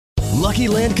Lucky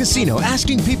Land Casino,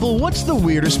 asking people, what's the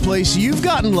weirdest place you've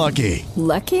gotten lucky?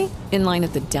 Lucky? In line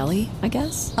at the deli, I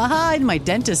guess? Aha, in my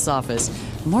dentist's office.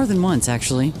 More than once,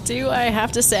 actually. Do I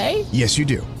have to say? Yes, you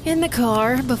do. In the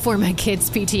car before my kids'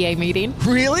 PTA meeting.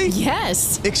 Really?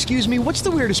 Yes. Excuse me, what's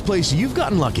the weirdest place you've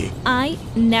gotten lucky? I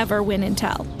never win and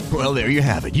tell. Well, there you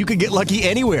have it. You can get lucky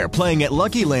anywhere, playing at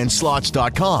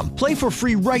LuckyLandSlots.com. Play for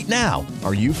free right now.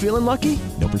 Are you feeling lucky?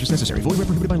 No purchase necessary. Void where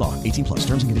prohibited by law. 18 plus.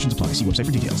 Terms and conditions apply. See website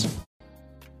for details.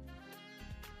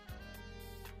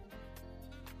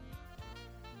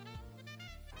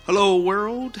 Hello,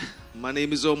 world. My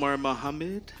name is Omar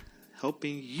Muhammad,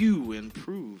 helping you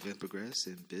improve and progress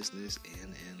in business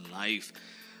and in life.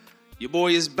 Your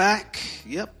boy is back.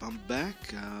 Yep, I'm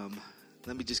back.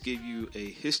 Let me just give you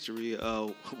a history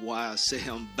of why I say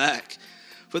I'm back.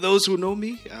 For those who know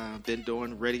me, I've been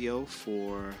doing radio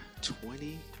for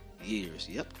 20 years.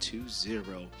 Yep,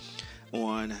 20.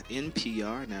 On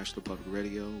NPR, National Public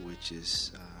Radio, which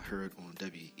is heard on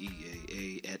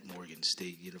WEAA at Morgan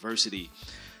State University.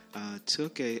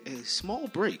 Took a small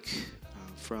break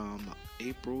from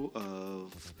February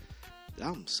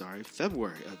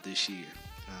of this year,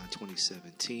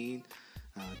 2017,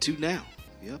 to now.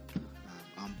 Yep,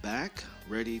 I'm back,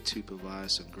 ready to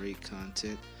provide some great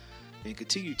content and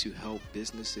continue to help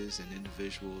businesses and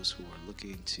individuals who are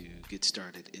looking to get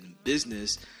started in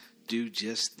business do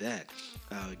just that.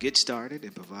 Get started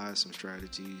and provide some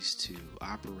strategies to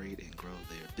operate and grow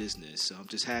their business. So I'm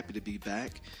just happy to be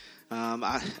back.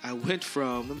 I went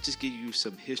from, let me just give you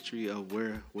some history of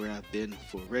where I've been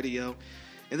for radio.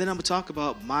 And then I'm going to talk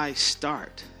about my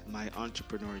start, my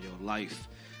entrepreneurial life.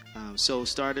 So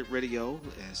started radio,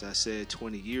 as I said,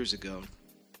 20 years ago.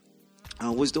 I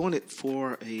was doing it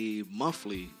for a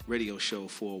monthly radio show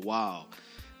for a while.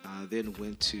 Then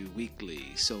went to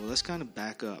weekly. So let's kind of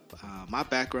back up. My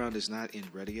background is not in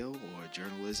radio or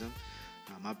journalism.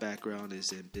 My background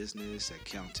is in business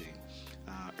accounting.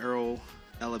 Earl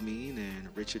Elamine and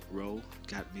Richard Rowe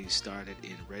got me started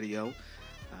in radio.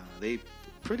 They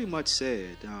pretty much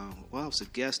said, I was a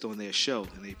guest on their show,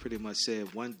 and they pretty much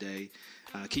said one day,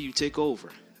 can you take over?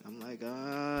 I'm like,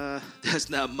 that's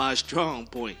not my strong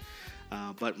point.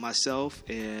 But myself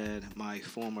and my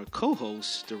former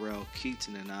co-host, Darrell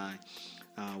Keaton, and I,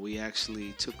 we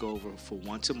actually took over for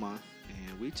once a month,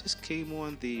 and we just came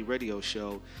on the radio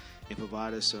show and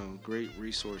provided some great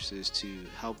resources to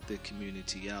help the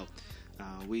community out.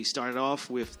 We started off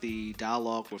with the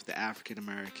dialogue with the African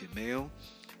American male.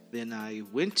 Then I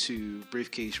went to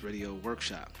Briefcase Radio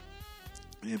Workshop.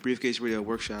 And Briefcase Radio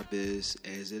Workshop is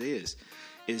as it is.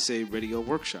 It's a radio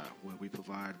workshop where we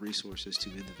provide resources to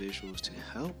individuals to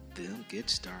help them get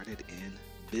started in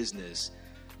business.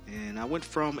 And I went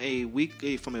from a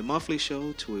monthly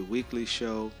show to a weekly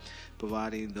show,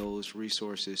 providing those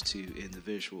resources to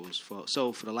individuals.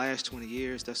 So for the last 20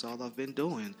 years, that's all I've been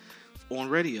doing on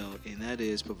radio, and that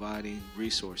is providing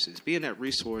resources, being that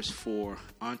resource for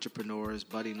entrepreneurs,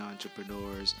 budding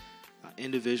entrepreneurs,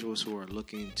 individuals who are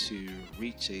looking to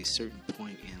reach a certain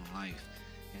point in life.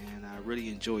 And I really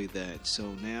enjoy that.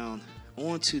 So now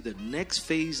on to the next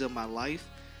phase of my life,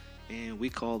 and we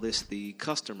call this the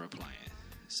customer plan.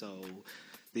 So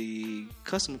the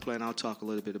customer plan, I'll talk a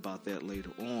little bit about that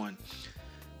later on.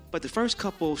 But the first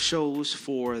couple shows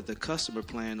for the customer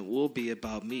plan will be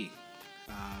about me.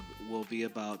 Will be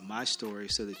about my story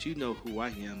so that you know who I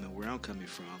am and where I'm coming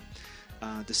from.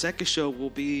 The second show will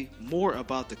be more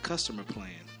about the customer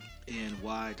plan and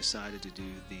why I decided to do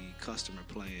the customer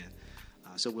plan.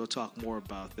 So we'll talk more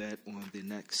about that on the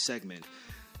next segment.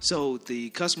 So the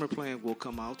customer plan will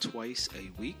come out twice a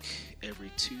week,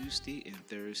 every Tuesday and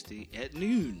Thursday at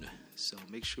noon. So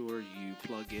make sure you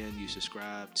plug in, you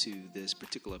subscribe to this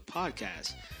particular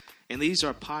podcast. And these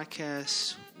are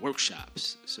podcast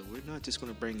workshops. So we're not just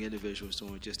going to bring individuals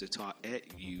on just to talk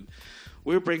at you.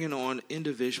 We're bringing on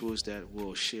individuals that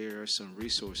will share some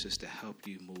resources to help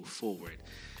you move forward.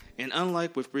 And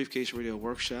unlike with Briefcase Radio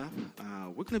Workshop,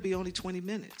 we're going to be only 20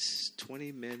 minutes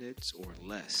or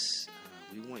less.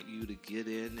 We want you to get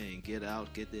in and get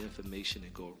out, get the information,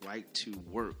 and go right to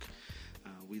work.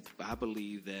 I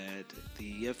believe that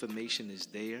the information is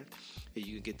there, and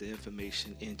you can get the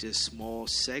information in just small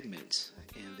segments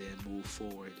and then move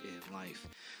forward in life.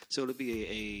 So it'll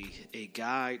be a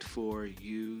guide for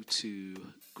you to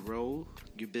grow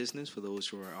your business for those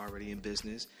who are already in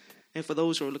business. And for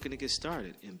those who are looking to get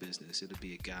started in business, it'll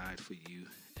be a guide for you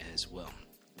as well.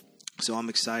 So I'm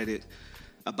excited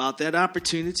about that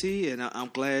opportunity, and I'm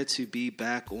glad to be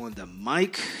back on the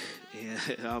mic. And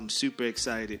I'm super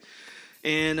excited.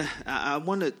 And I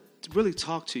want to really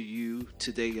talk to you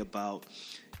today about,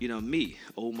 me,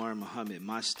 Omar Muhammad,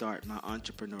 my start, my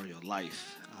entrepreneurial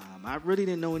life. I really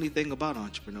didn't know anything about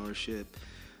entrepreneurship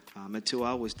until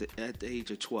I was at the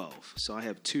age of 12. So I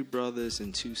have 2 brothers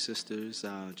and 2 sisters,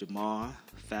 Jamal,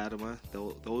 Fatima.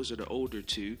 Those are the older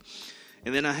 2.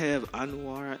 And then I have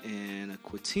Anwar and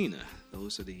Quatina.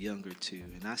 Those are the younger 2.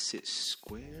 And I sit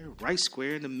right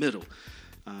square in the middle.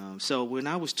 So when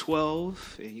I was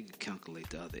 12, and you can calculate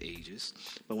the other ages,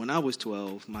 but when I was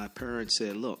 12, my parents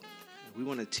said, look, we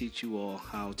want to teach you all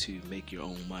how to make your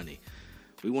own money.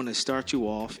 We want to start you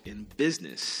off in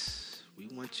business. We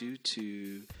want you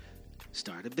to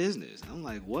start a business. I'm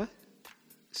like, what?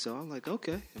 So I'm like,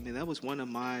 okay. I mean, that was one of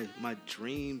my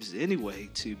dreams anyway,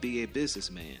 to be a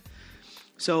businessman.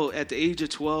 So at the age of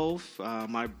 12,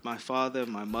 my father,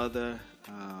 my mother,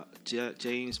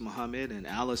 James Muhammad and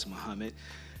Alice Muhammad,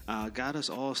 got us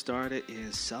all started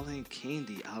in selling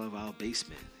candy out of our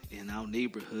basement in our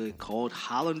neighborhood called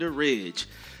Hollander Ridge.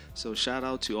 So shout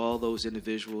out to all those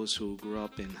individuals who grew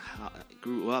up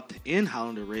in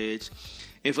Hollander Ridge,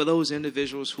 and for those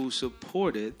individuals who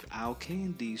supported our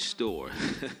candy store.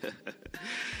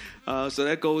 So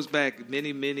that goes back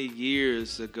many, many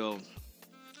years ago.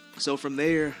 So from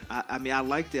there, I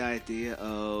like the idea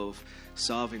of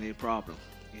solving a problem.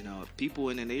 People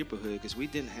in the neighborhood, because we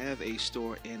didn't have a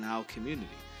store in our community.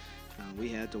 We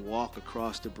had to walk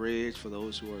across the bridge. For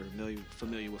those who are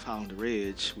familiar with Hollander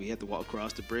Ridge, we had to walk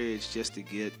across the bridge just to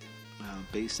get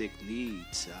basic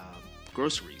needs,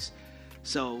 groceries.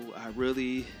 So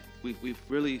we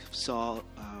really solved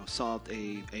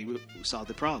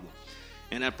the problem,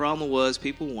 and that problem was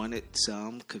people wanted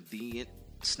some convenient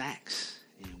snacks,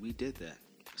 and we did that.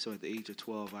 So at the age of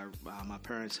 12, my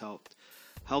parents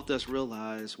helped us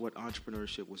realize what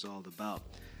entrepreneurship was all about.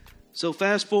 So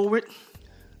fast forward.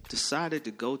 Decided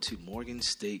to go to Morgan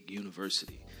State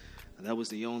University. That was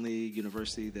the only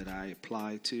university that I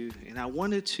applied to, and I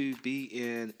wanted to be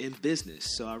in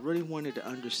business. So I really wanted to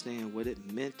understand what it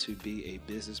meant to be a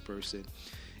business person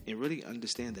and really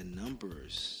understand the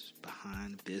numbers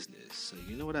behind business. So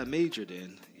you know what I majored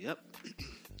in? Yep,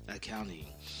 accounting.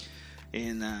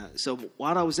 And so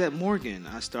while I was at Morgan,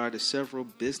 I started several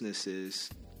businesses,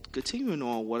 continuing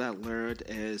on what I learned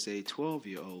as a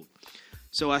 12-year-old.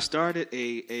 So I started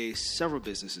several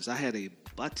businesses. I had a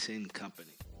button company.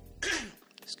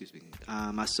 Excuse me.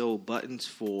 I sold buttons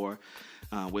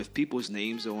with people's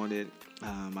names on it.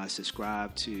 I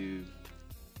subscribed to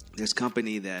this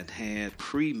company that had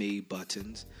pre-made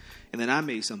buttons, and then I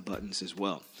made some buttons as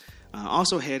well. I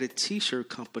also had a T-shirt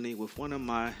company with one of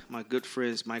my good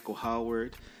friends, Michael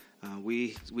Howard.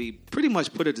 We pretty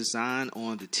much put a design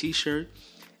on the T-shirt,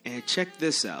 and check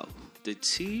this out. The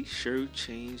T-shirt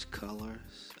changed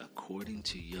colors according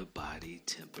to your body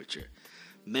temperature.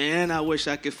 Man, I wish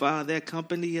I could find that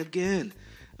company again.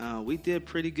 We did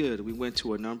pretty good. We went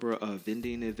to a number of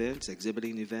vending events,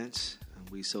 exhibiting events.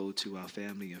 We sold to our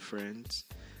family and friends.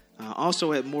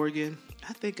 Also at Morgan,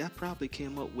 I think I probably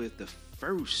came up with the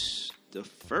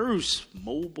first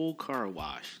mobile car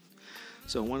wash.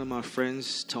 So one of my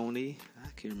friends, Tony, I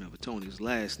can't remember Tony's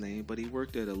last name, but he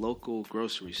worked at a local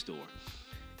grocery store.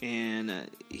 And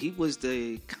he was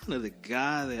the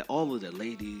guy that all of the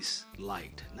ladies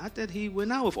liked. Not that he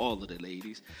went out with all of the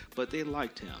ladies, but they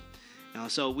liked him.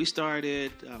 So we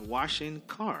started washing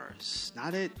cars,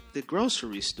 not at the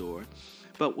grocery store,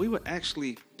 but we would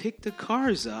actually pick the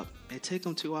cars up and take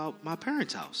them to my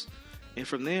parents' house. And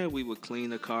from there, we would clean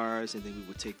the cars, and then we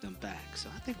would take them back. So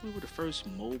I think we were the first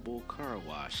mobile car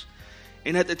wash.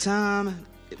 And at the time,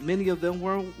 many of them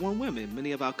were women.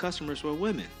 Many of our customers were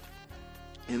women.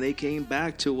 And they came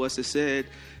back to us and said,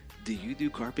 do you do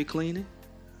carpet cleaning?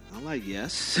 I'm like,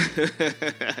 yes.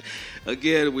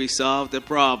 Again, we solved the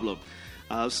problem.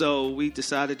 So we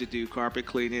decided to do carpet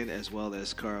cleaning as well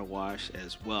as car wash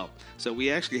as well. So we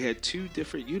actually had 2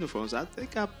 different uniforms. I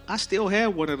think I still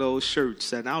have one of those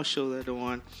shirts, and I'll show that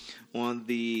on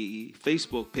the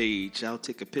Facebook page. I'll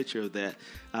take a picture of that,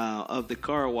 of the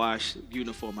car wash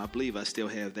uniform. I believe I still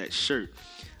have that shirt.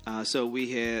 So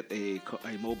we had a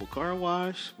mobile car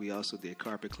wash. We also did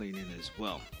carpet cleaning as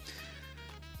well.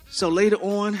 So later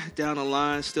on down the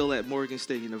line, still at Morgan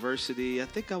State University, I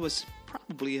think I was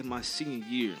probably in my senior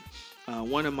year.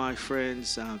 One of my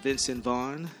friends, Vincent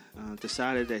Vaughn,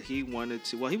 decided that he wanted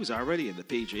to, he was already in the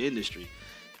pager industry,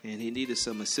 and he needed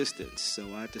some assistance. So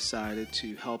I decided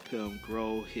to help him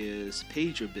grow his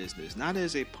pager business, not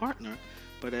as a partner,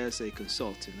 but as a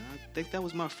consultant. I think that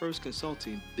was my first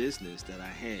consulting business that I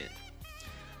had.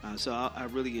 So I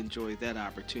really enjoyed that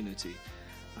opportunity.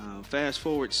 Fast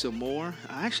forward some more.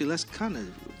 Actually, let's kind of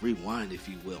rewind, if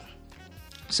you will.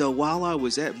 So while I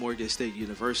was at Morgan State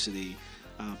University,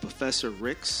 Professor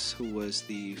Ricks, who was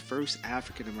the first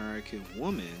African-American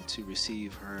woman to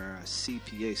receive her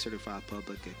CPA, Certified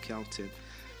Public Accountant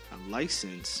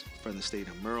license from the state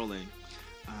of Maryland,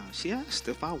 she asked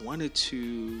if I wanted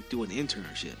to do an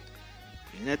internship.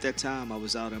 And at that time, I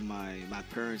was out in my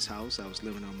parents' house. I was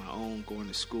living on my own, going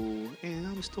to school, and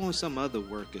I was doing some other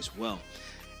work as well.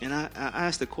 And I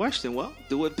asked the question, well,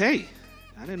 do it pay?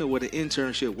 I didn't know what an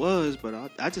internship was,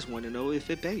 but I just wanted to know if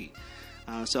it paid.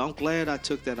 So I'm glad I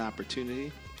took that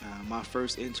opportunity. My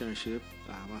first internship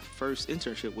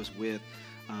was with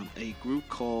a group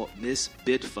called Miss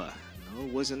Bidfa. No,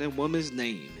 it wasn't a woman's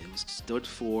name. It stood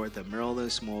for the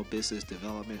Maryland Small Business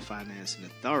Development Financing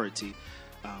Authority,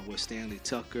 with Stanley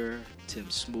Tucker, Tim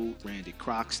Smoot, Randy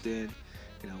Croxton.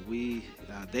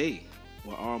 They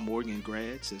were all Morgan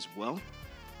grads as well.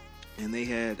 And they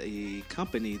had a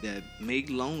company that made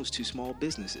loans to small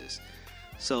businesses.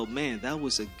 So, man, that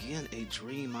was, again, a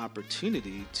dream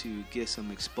opportunity to get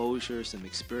some exposure, some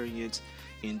experience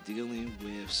in dealing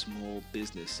with small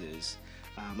businesses.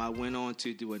 I went on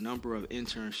to do a number of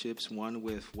internships, one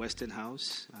with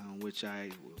Westinghouse, which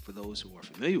for those who are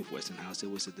familiar with Westinghouse, it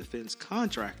was a defense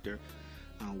contractor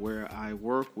where I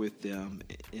worked with them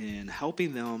in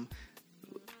helping them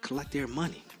collect their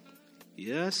money.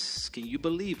 Yes, can you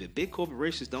believe it? Big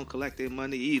corporations don't collect their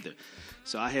money either.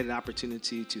 So I had an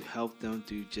opportunity to help them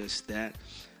do just that.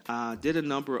 Did a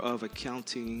number of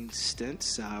accounting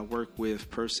stints. I worked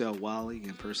with Purcell Wiley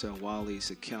and Purcell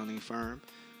Wiley's accounting firm.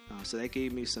 So that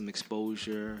gave me some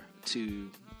exposure to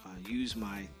use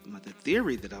the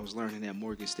theory that I was learning at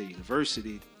Morgan State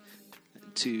University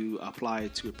to apply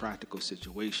it to a practical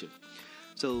situation.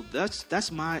 So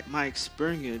that's my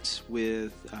experience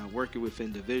with working with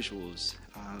individuals.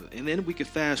 And then we could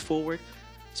fast forward.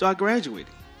 So I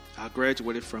graduated. I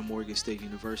graduated from Morgan State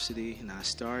University, and I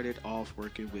started off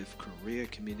working with Career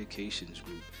Communications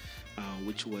Group,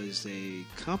 which was a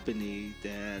company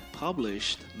that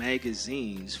published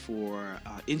magazines for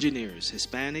engineers,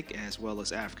 Hispanic as well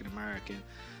as African American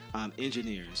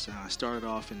engineers. I started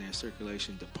off in their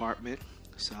circulation department,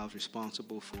 so I was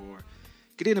responsible for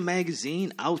getting a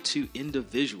magazine out to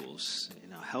individuals,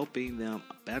 helping them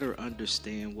better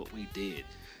understand what we did.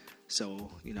 So,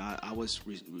 I was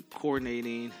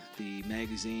coordinating the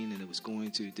magazine, and it was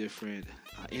going to different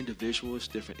individuals,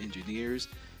 different engineers,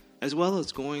 as well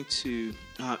as going to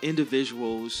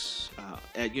individuals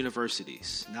at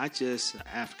universities, not just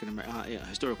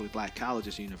historically black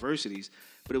colleges and universities,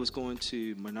 but it was going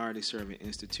to minority-serving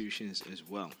institutions as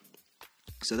well.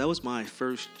 So that was my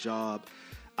first job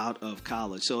out of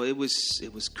college. So it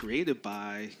was created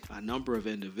by a number of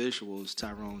individuals,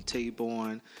 Tyrone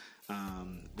Taborn,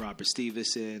 Robert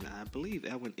Stevenson. I believe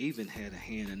Edwin even had a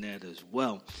hand in that as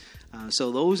well.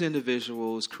 So those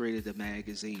individuals created the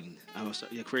magazine.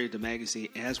 Created the magazine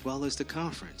as well as the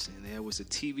conference, and there was a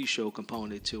TV show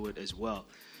component to it as well,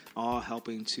 all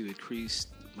helping to increase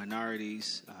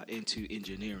minorities into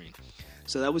engineering.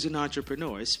 So that was an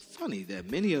entrepreneur. It's funny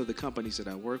that many of the companies that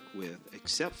I work with,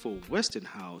 except for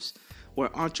Westinghouse, were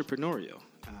entrepreneurial.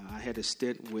 I had a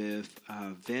stint with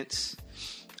Vince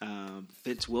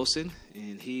Wilson,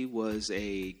 and he was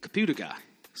a computer guy.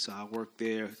 So I worked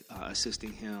there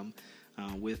assisting him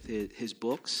with his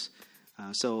books.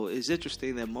 So it's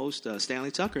interesting that most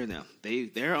Stanley Tucker and them,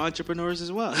 they're entrepreneurs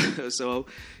as well. So,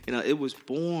 I was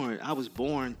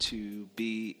born to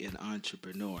be an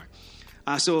entrepreneur.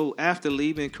 So after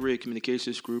leaving Career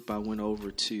Communications Group, I went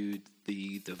over to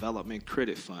the Development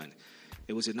Credit Fund.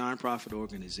 It was a nonprofit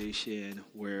organization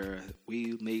where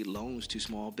we made loans to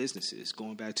small businesses.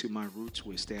 Going back to my roots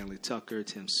with Stanley Tucker,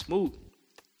 Tim Smoot,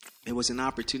 it was an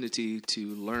opportunity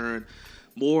to learn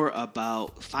more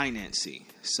about financing.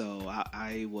 So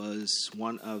I was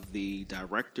one of the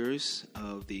directors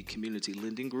of the Community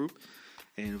Lending Group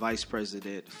and vice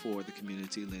president for the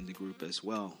Community Lending Group as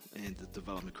well, and the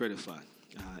Development Credit Fund.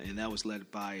 And that was led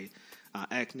by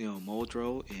Acneil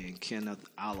Muldrow and Kenneth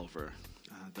Oliver.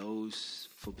 Those,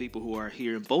 for people who are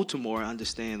here in Baltimore,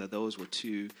 understand that those were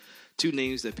two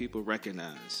names that people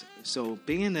recognize. So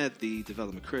being at the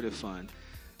Development Credit Fund,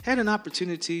 had an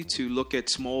opportunity to look at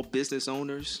small business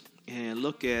owners and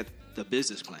look at the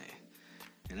business plan.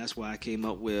 And that's why I came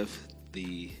up with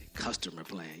the customer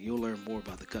plan. You'll learn more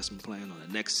about the customer plan on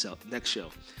the next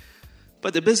show.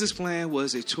 But the business plan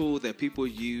was a tool that people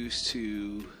use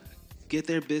to get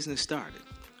their business started.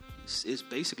 It's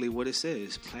basically what it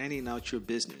says, planning out your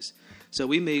business. So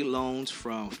we made loans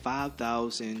from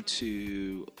 $5,000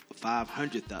 to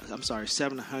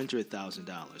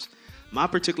 $700,000. My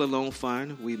particular loan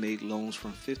fund, we made loans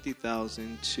from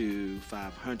 $50,000 to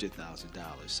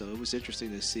 $500,000. So it was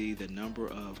interesting to see the number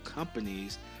of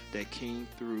companies that came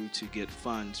through to get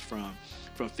funds from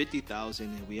 $50,000,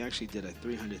 and we actually did a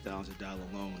 $300,000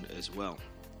 loan as well.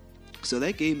 So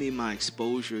that gave me my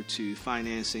exposure to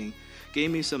financing, gave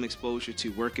me some exposure to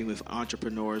working with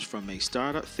entrepreneurs from a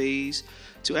startup phase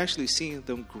to actually seeing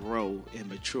them grow and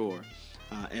mature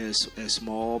as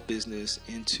small business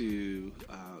into,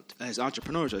 as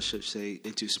entrepreneurs, I should say,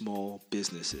 into small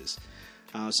businesses.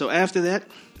 So after that,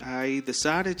 I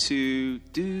decided to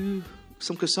do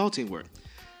some consulting work,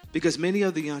 because many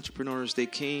of the entrepreneurs, they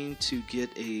came to get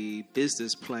a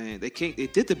business plan. They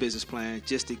did the business plan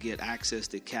just to get access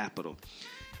to capital.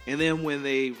 And then when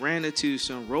they ran into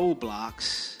some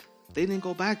roadblocks, they didn't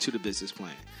go back to the business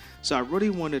plan. So I really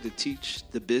wanted to teach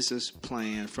the business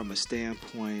plan from a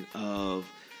standpoint of,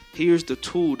 here's the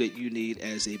tool that you need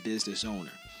as a business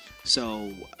owner.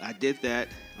 So I did that.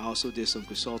 I also did some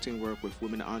consulting work with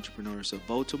Women Entrepreneurs of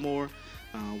Baltimore,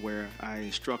 where I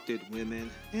instructed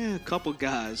women and a couple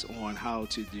guys on how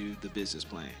to do the business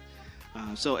plan.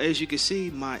 So as you can see,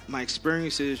 my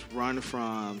experiences run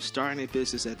from starting a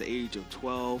business at the age of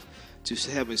 12 to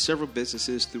having several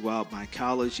businesses throughout my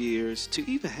college years, to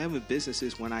even having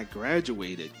businesses when I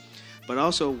graduated, but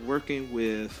also working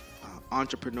with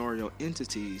entrepreneurial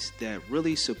entities that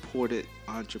really supported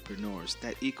entrepreneurs,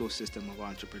 that ecosystem of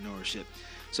entrepreneurship.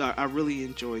 So I really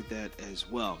enjoyed that as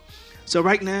well. So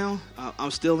right now,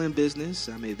 I'm still in business.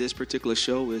 I mean, this particular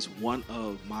show is one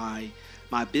of my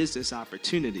business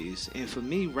opportunities. And for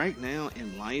me right now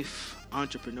in life,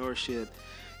 entrepreneurship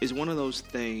is one of those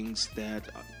things that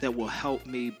will help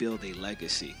me build a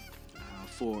legacy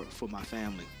for my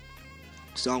family.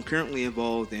 So I'm currently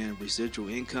involved in residual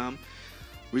income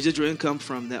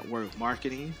from network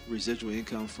marketing, residual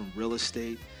income from real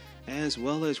estate, as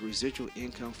well as residual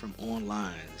income from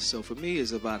online. So for me,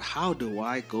 it's about how do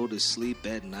I go to sleep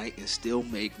at night and still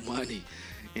make money?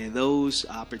 And those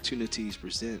opportunities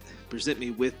present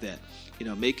me with that.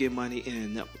 Making money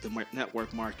in the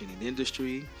network marketing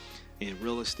industry, in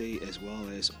real estate, as well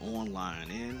as online.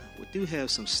 And we do have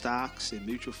some stocks and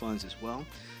mutual funds as well.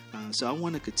 So I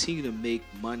want to continue to make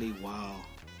money while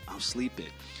I'm sleeping.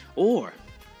 Or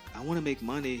I want to make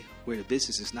money where the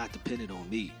business is not dependent on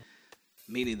me.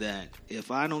 Meaning that if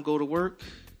I don't go to work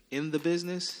in the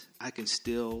business, I can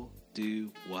still do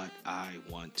what I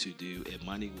want to do and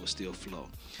money will still flow.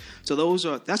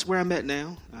 So that's where I'm at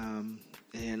now.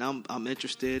 And I'm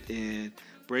interested in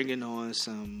bringing on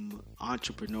some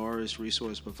entrepreneurs,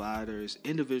 resource providers,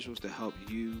 individuals to help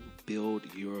you build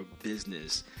your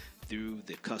business through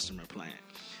the customer plan.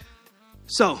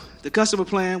 So the customer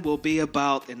plan will be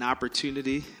about an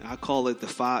opportunity. I call it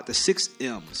the 6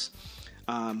 M's.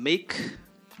 Make,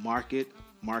 market,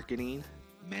 marketing,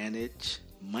 manage,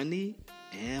 money,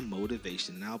 and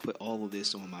motivation. And I'll put all of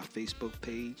this on my Facebook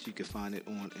page. You can find it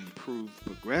on Improve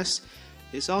Progress.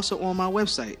 It's also on my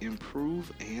website,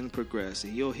 Improve and Progress.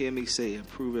 And you'll hear me say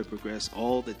Improve and Progress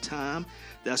all the time.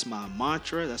 That's my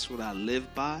mantra. That's what I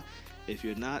live by. If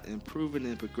you're not improving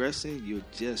and progressing, you're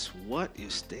just what? You're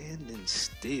standing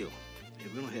still.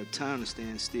 And we don't have time to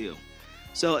stand still.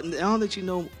 So now that you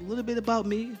know a little bit about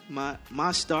me,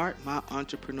 my start, my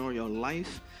entrepreneurial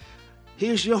life,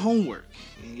 here's your homework.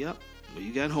 And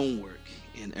you got homework.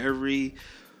 And every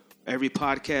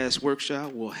podcast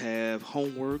workshop will have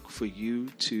homework for you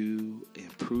to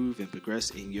improve and progress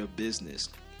in your business.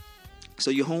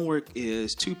 So your homework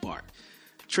is 2-part.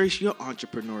 Trace your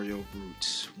entrepreneurial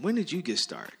roots. When did you get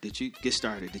started? Did you get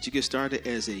started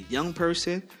as a young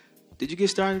person? Did you get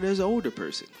started as an older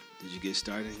person? Did you get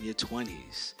started in your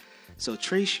 20s? So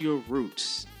trace your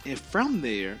roots. And from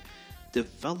there,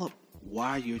 develop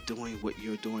why you're doing what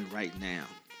you're doing right now.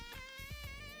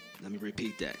 Let me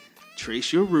repeat that.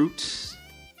 Trace your roots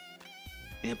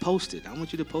and post it. I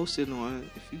want you to post it on,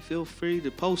 if you feel free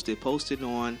to post it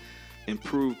on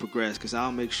Improve Progress, because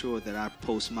I'll make sure that I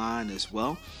post mine as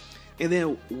well. And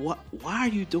then why are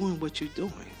you doing what you're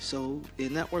doing? So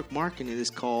in network marketing,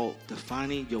 it's called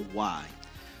defining your why.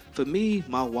 For me,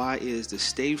 my why is to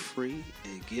stay free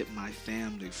and get my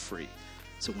family free.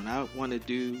 So when I want to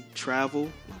do travel,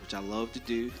 which I love to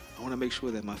do, I want to make sure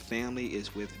that my family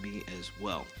is with me as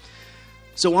well.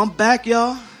 So I'm back,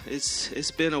 y'all.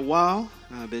 It's been a while.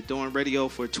 I've been doing radio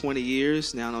for 20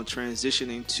 years. Now I'm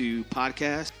transitioning to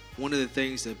podcast. One of the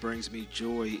things that brings me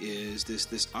joy is this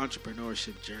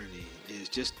entrepreneurship journey is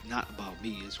just not about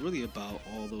me. It's really about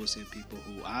all those people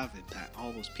who I've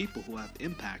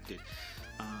impacted,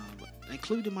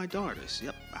 including my daughters.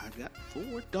 Yep, I've got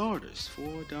 4 daughters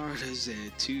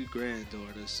and 2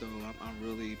 granddaughters. So I'm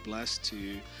really blessed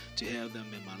to have them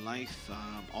in my life.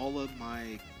 All of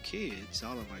my kids,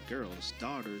 all of my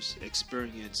daughters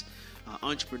experience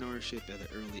entrepreneurship at an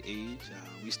early age.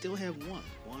 We still have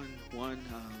one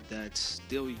that's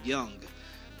still young.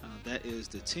 That is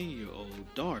the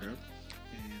 10-year-old daughter.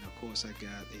 And of course, I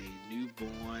got a newborn,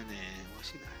 and well,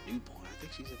 she's not a newborn. I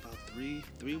think she's about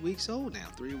three weeks old now.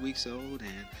 3 weeks old,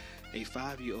 and a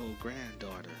 5-year-old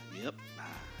granddaughter. Yep,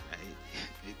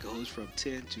 it goes from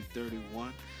 10 to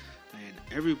 31, and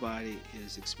everybody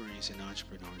is experiencing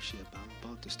entrepreneurship. I'm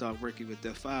about to start working with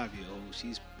that 5-year-old.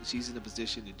 She's in a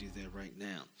position to do that right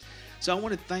now. So I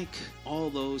want to thank all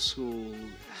those who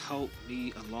helped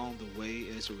me along the way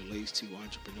as it relates to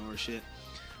entrepreneurship.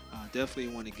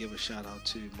 Definitely want to give a shout out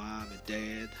to Mom and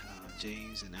Dad,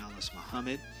 James and Alice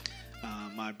Muhammad,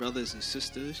 my brothers and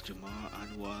sisters, Jamal,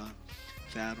 Anwar,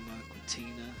 Fatima,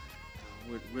 Quintina.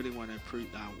 Really want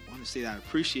to say that I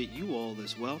appreciate you all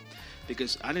as well,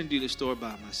 because I didn't do the store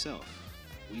by myself.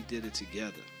 We did it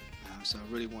together. So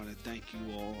I really want to thank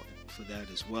you all for that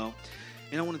as well.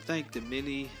 And I want to thank the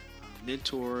many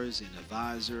mentors and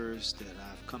advisors that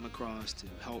I've come across to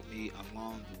help me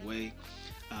along the way.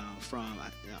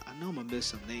 I know I'm going to miss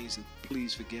some names, and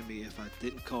please forgive me if I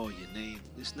didn't call your name.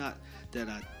 It's not that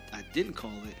I didn't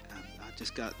call it. I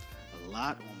just got a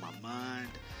lot on my mind,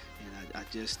 and I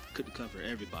just couldn't cover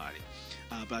everybody.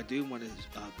 But I do want to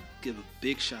give a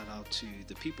big shout out to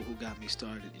the people who got me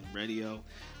started in radio.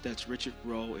 That's Richard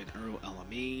Rowe and Earl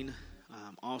Alameen.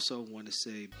 Also want to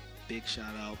say big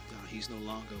shout out. He's no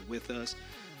longer with us.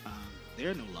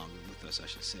 They're no longer with us, I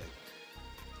should say.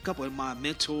 A couple of my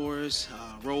mentors,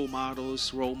 role model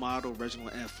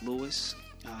Reginald F. Lewis,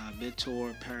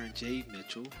 mentor Parent J.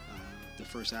 Mitchell, the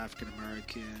first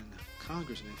African-American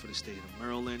congressman for the state of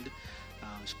Maryland.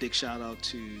 Big shout out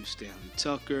to Stanley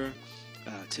Tucker,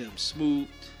 Tim Smoot,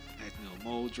 Agnew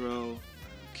Muldrow,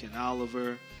 Ken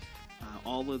Oliver,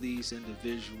 all of these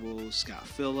individuals, Scott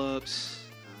Phillips,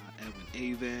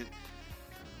 Edwin Avent.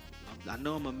 I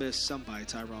know I'm going to miss somebody,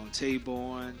 Tyrone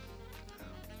Taborn,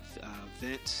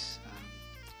 Vince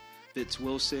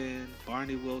Wilson,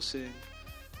 Barney Wilson.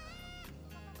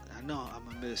 I know I'm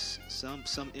going to miss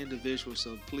some individuals,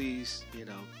 so please,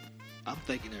 I'm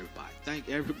thanking everybody. Thank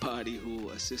everybody who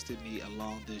assisted me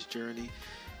along this journey.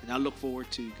 And I look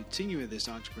forward to continuing this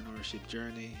entrepreneurship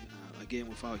journey. Again,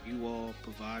 without you all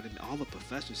providing, all the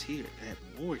professors here at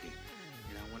Morgan.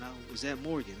 When I was at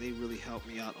Morgan, they really helped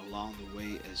me out along the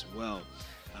way as well.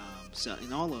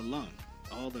 And all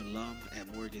the alum at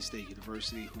Morgan State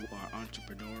University who are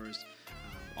entrepreneurs,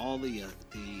 all the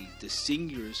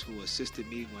seniors who assisted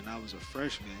me when I was a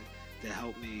freshman, that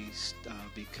helped me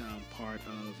become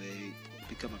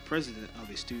a president of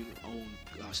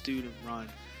a student-run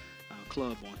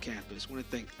club on campus. I want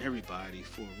to thank everybody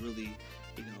for really,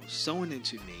 sowing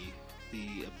into me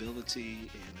the ability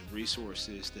and the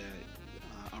resources that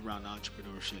around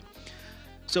entrepreneurship.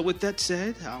 So with that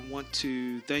said, I want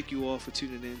to thank you all for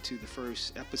tuning in to the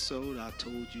first episode. I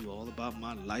told you all about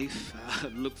my life. I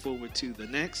look forward to the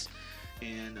next,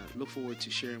 and look forward to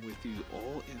sharing with you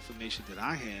all information that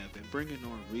I have and bringing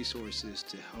on resources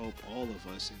to help all of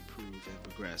us improve and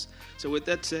progress. So with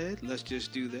that said, let's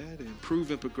just do that and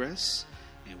improve and progress,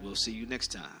 and we'll see you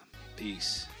next time.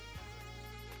 Peace.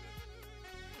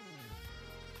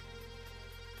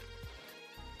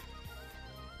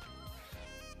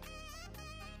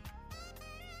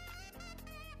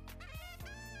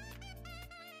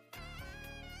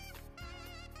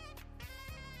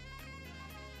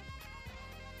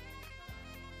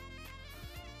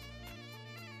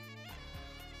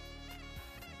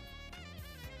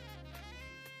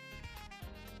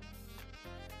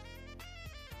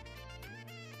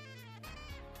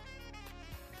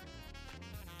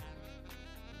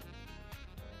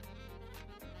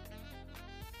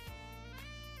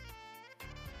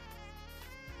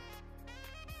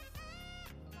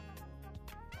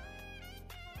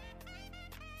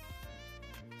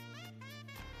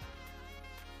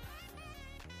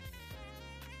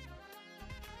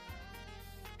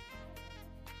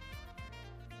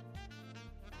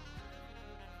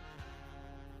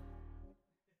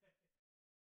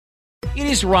 It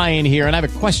is Ryan here, and I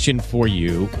have a question for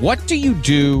you. What do you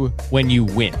do when you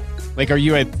win? Like, are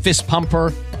you a fist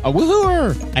pumper, a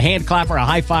woohooer, a hand clapper, a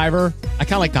high fiver? I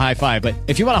kind of like the high five, but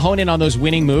if you want to hone in on those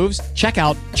winning moves, check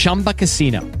out Chumba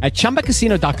Casino. At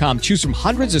ChumbaCasino.com, choose from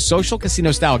hundreds of social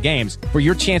casino-style games for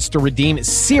your chance to redeem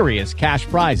serious cash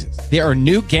prizes. There are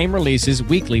new game releases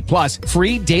weekly, plus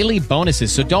free daily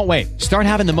bonuses. So don't wait. Start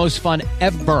having the most fun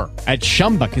ever at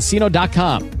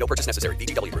ChumbaCasino.com. No purchase necessary.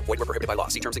 VGW Group. Void where prohibited by law.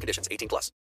 See terms and conditions. 18+.